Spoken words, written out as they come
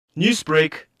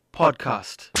Newsbreak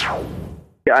podcast.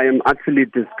 I am utterly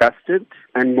disgusted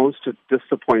and most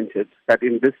disappointed that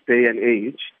in this day and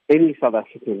age, any South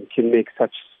African can make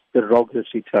such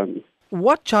derogatory terms.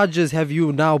 What charges have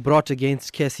you now brought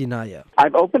against Cassie Naya?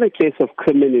 I've opened a case of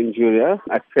crimen injuria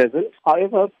at present.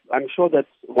 However, I'm sure that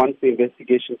once the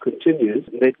investigation continues,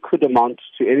 it could amount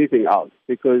to anything else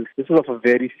because this is of a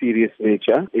very serious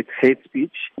nature. It's hate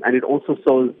speech and it also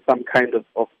sows some kind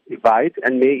of divide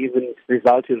and may even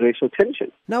result in racial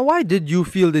tension. Now, why did you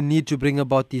feel the need to bring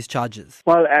about these charges?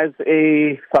 Well, as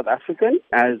a South African,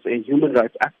 as a human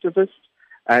rights activist,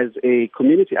 as a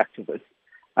community activist,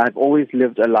 I've always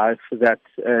lived a life that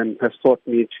has taught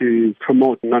me to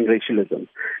promote non-racialism.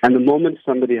 And the moment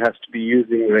somebody has to be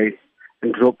using race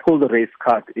and pull the race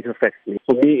card, it affects me.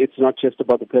 For me, it's not just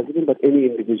about the president, but any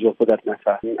individual for that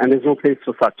matter. And there's no place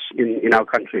for such in our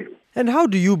country. And how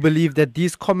do you believe that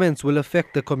these comments will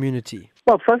affect the community?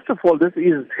 Well, first of all, this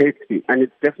is hate speech, and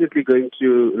it's definitely going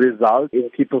to result in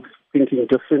people thinking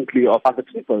differently of other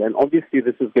people. And obviously,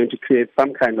 this is going to create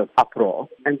some kind of uproar.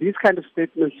 And these kind of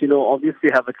statements, obviously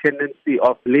have a tendency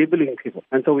of labeling people.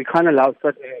 And so we can't allow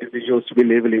certain individuals to be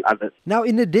labeling others. Now,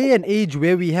 in a day and age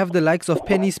where we have the likes of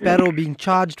Penny Sparrow being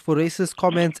charged for racist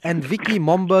comments and Vicky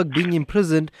Momberg being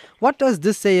imprisoned, what does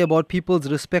this say about people's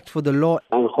respect for the law?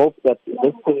 I hope that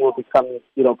this thing will become,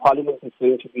 Parliament is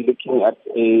going to be looking at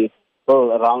a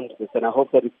bill around this, and I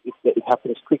hope that it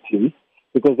happens quickly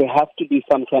because there has to be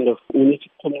some kind of, we need to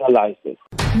criminalize this.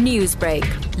 Newsbreak,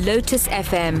 Lotus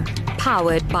FM,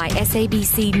 powered by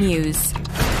SABC News.